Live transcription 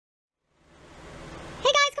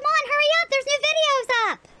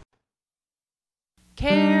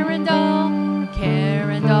Karen doll,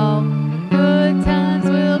 Karen doll, good times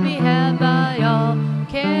will be had by all.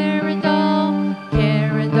 Karen doll,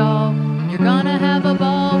 you're gonna have a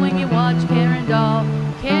ball when you watch Karen doll.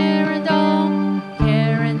 Karen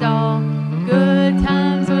doll, good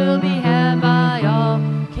times will be had by all.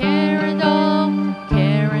 Karen doll,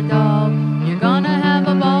 you're gonna have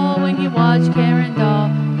a ball when you watch Karen doll.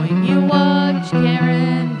 When you watch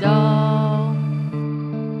Karen doll.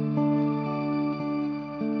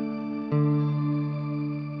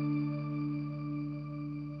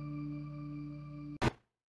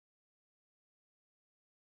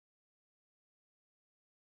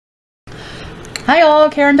 Hi all,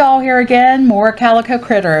 Karen Doll here again, more Calico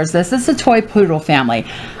Critters. This is the toy poodle family.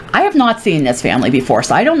 I have not seen this family before,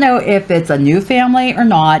 so I don't know if it's a new family or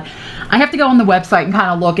not. I have to go on the website and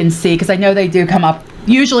kind of look and see, because I know they do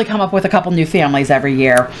usually come up with a couple new families every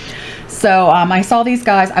year. So I saw these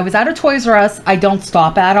guys. I was at a Toys R Us I don't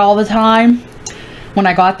stop at all the time when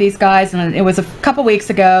I got these guys, and it was a couple weeks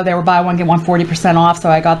ago. They were buy one get one 40% off, so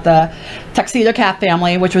I got the Tuxedo Cat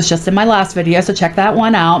family, which was just in my last video, so check that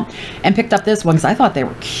one out, and picked up this one because I thought they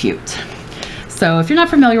were cute. So if you're not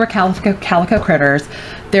familiar with Calico Critters,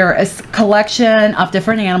 they're a collection of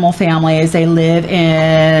different animal families. They live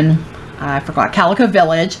in, I forgot, Calico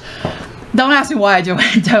Village. Don't ask me why I do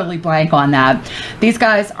totally blank on that. These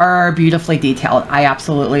guys are beautifully detailed. I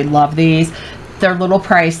absolutely love these. They're a little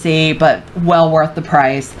pricey, but well worth the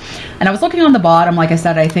price. And I was looking on the bottom, like I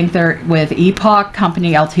said, I think they're with Epoch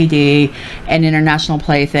Company Ltd and International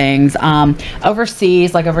Playthings.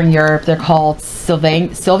 Overseas, like over in Europe, they're called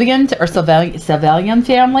Sylvian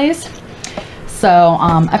families. So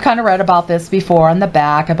I've kind of read about this before on the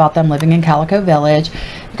back, about them living in Calico Village.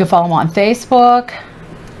 You can follow them on Facebook,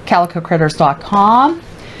 calicocritters.com.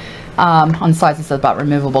 On the sides it says about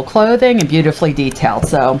removable clothing and beautifully detailed.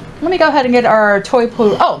 So let me go ahead and get our toy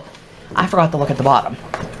poodle. Oh, I forgot to look at the bottom.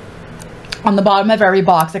 On the bottom of every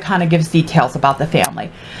box, it kind of gives details about the family.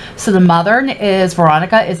 So the mother is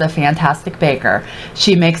Veronica, is a fantastic baker.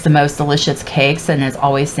 She makes the most delicious cakes and is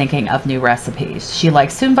always thinking of new recipes. She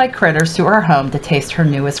likes to invite critters to her home to taste her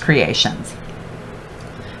newest creations.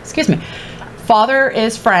 Excuse me. Father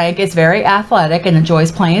is Frank, is very athletic and enjoys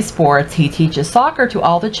playing sports. He teaches soccer to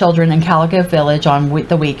all the children in Calico Village on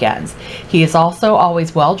the weekends. He is also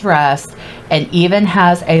always well dressed and even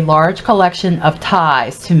has a large collection of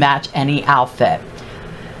ties to match any outfit.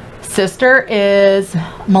 Sister is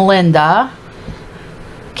Melinda,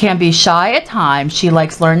 can be shy at times. She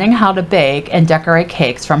likes learning how to bake and decorate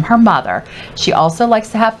cakes from her mother. She also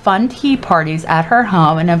likes to have fun tea parties at her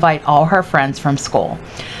home and invite all her friends from school.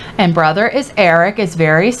 And brother is Eric, is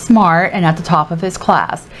very smart and at the top of his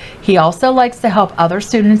class. He also likes to help other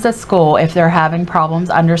students at school if they're having problems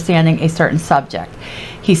understanding a certain subject.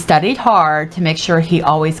 He studied hard to make sure he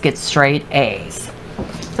always gets straight A's.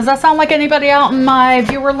 Does that sound like anybody out in my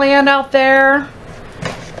viewer land out there?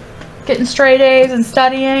 Getting straight A's and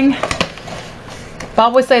studying?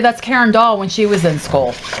 Bob would say that's Karen Doll when she was in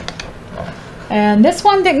school. And this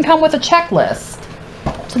one didn't come with a checklist.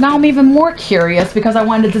 So now I'm even more curious because I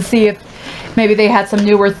wanted to see if maybe they had some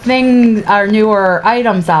newer things or newer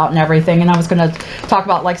items out and everything. And I was going to talk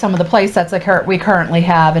about like some of the play sets that we currently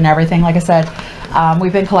have and everything. Like I said,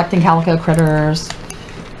 we've been collecting Calico Critters,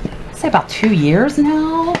 I'd say about 2 years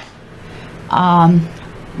now.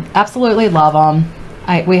 Absolutely love them.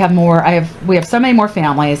 We have so many more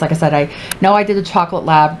families. Like I said, I know I did a Chocolate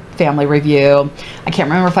Lab family review. I can't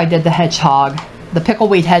remember if I did the hedgehog. The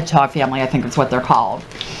pickleweed hedgehog family, I think is what they're called.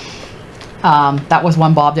 That was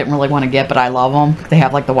one Bob didn't really want to get, but I love them. They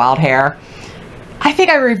have like the wild hair. I think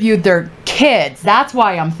I reviewed their kids. That's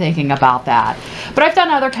why I'm thinking about that. But I've done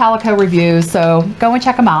other Calico reviews, so go and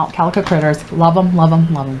check them out. Calico Critters. Love them, love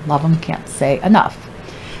them, love them, love them. Can't say enough.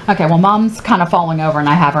 Okay, well, Mom's kind of falling over and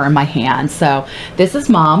I have her in my hand. So this is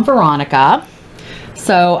Mom, Veronica.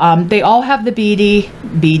 So they all have the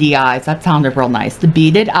beady eyes. That sounded real nice. The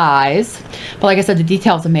beaded eyes. But like I said, the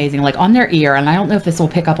detail is amazing. Like on their ear, and I don't know if this will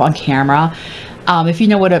pick up on camera. If you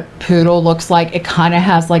know what a poodle looks like, it kind of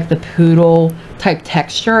has like the poodle type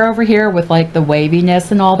texture over here with like the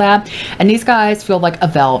waviness and all that. And these guys feel like a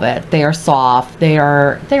velvet. They are soft.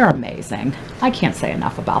 They're amazing. I can't say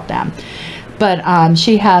enough about them. But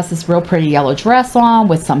she has this real pretty yellow dress on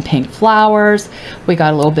with some pink flowers. We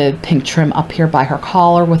got a little bit of pink trim up here by her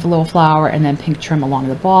collar with a little flower, and then pink trim along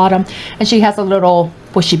the bottom. And she has a little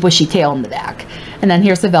bushy tail in the back. And then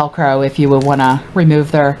here's the Velcro if you would want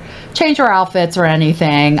to change her outfits or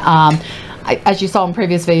anything. As you saw in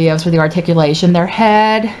previous videos with the articulation, their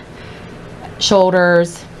head,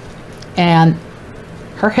 shoulders, and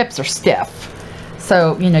her hips are stiff.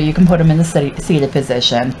 So, you know, you can put them in the seated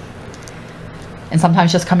position. And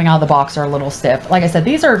sometimes just coming out of the box are a little stiff. Like I said,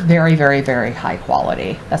 these are very, very, very high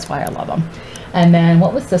quality. That's why I love them. And then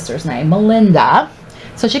what was sister's name? Melinda.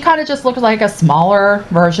 So she kind of just looked like a smaller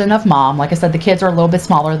version of mom. Like I said, the kids are a little bit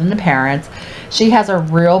smaller than the parents. She has a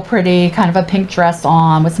real pretty kind of a pink dress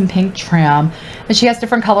on with some pink trim. And she has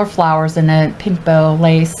different color flowers in it. Pink bow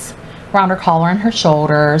lace around her collar and her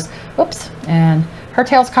shoulders. Oops. And her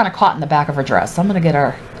tail's kind of caught in the back of her dress. So I'm going to get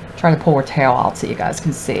her, try to pull her tail out so you guys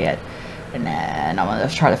can see it. And then I'm going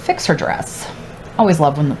to try to fix her dress. I always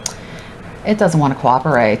love when it doesn't want to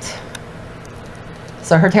cooperate.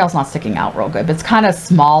 So her tail's not sticking out real good, but it's kind of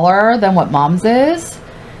smaller than what mom's is.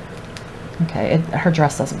 Okay, her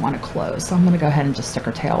dress doesn't want to close, so I'm going to go ahead and just stick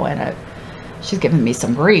her tail in it. She's giving me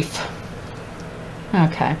some grief.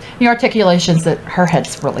 Okay, the articulations that her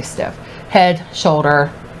head's really stiff. Head, shoulder,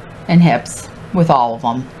 and hips with all of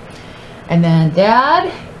them. And then Dad,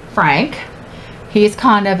 Frank, he's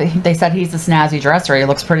kind of, they said he's a snazzy dresser. He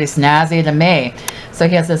looks pretty snazzy to me. So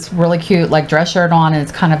he has this really cute like dress shirt on, and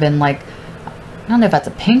it's kind of in like, I don't know if that's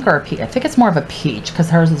a pink or a peach. I think it's more of a peach because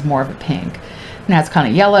hers is more of a pink. And that's kind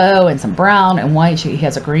of yellow and some brown and white. He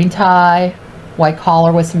has a green tie, white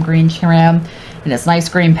collar with some green trim, and his nice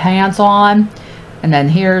green pants on. And then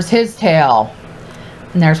here's his tail.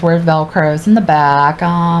 And there's where it Velcros in the back.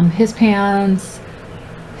 His pants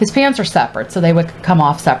are separate, so they would come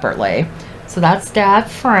off separately. So that's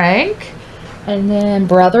Dad, Frank. And then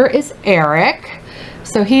brother is Eric.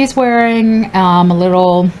 So he's wearing a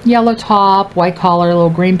little yellow top, white collar, little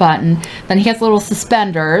green button. Then he has little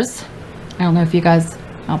suspenders. I don't know if you guys,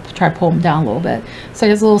 I'll try to pull them down a little bit. So he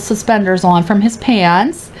has little suspenders on from his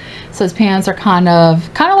pants. So his pants are kind of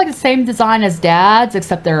like the same design as Dad's,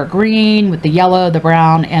 except they're green with the yellow, the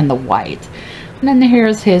brown, and the white. And then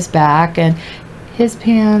here's his back, and his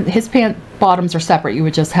pant bottoms are separate. You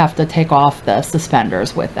would just have to take off the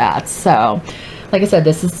suspenders with that. So like I said,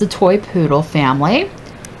 this is the toy poodle family.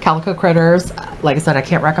 Calico critters. Like I said, I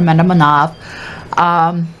can't recommend them enough.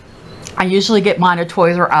 I usually get mine at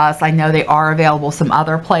Toys R Us. I know they are available some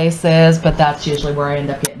other places, but that's usually where I end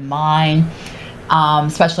up getting mine,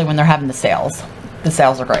 especially when they're having the sales. The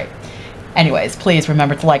sales are great. Anyways, please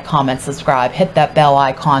remember to like, comment, subscribe, hit that bell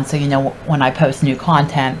icon so you know when I post new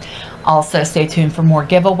content. Also, stay tuned for more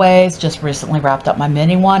giveaways. Just recently wrapped up my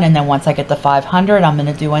mini one, and then once I get to 500, I'm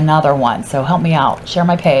going to do another one. So help me out. Share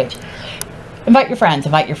my page. Invite your friends.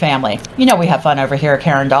 Invite your family. You know we have fun over here at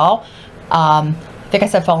Karen Doll. I think I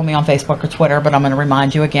said follow me on Facebook or Twitter, but I'm going to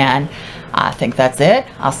remind you again. I think that's it.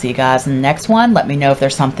 I'll see you guys in the next one. Let me know if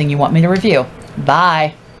there's something you want me to review.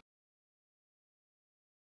 Bye.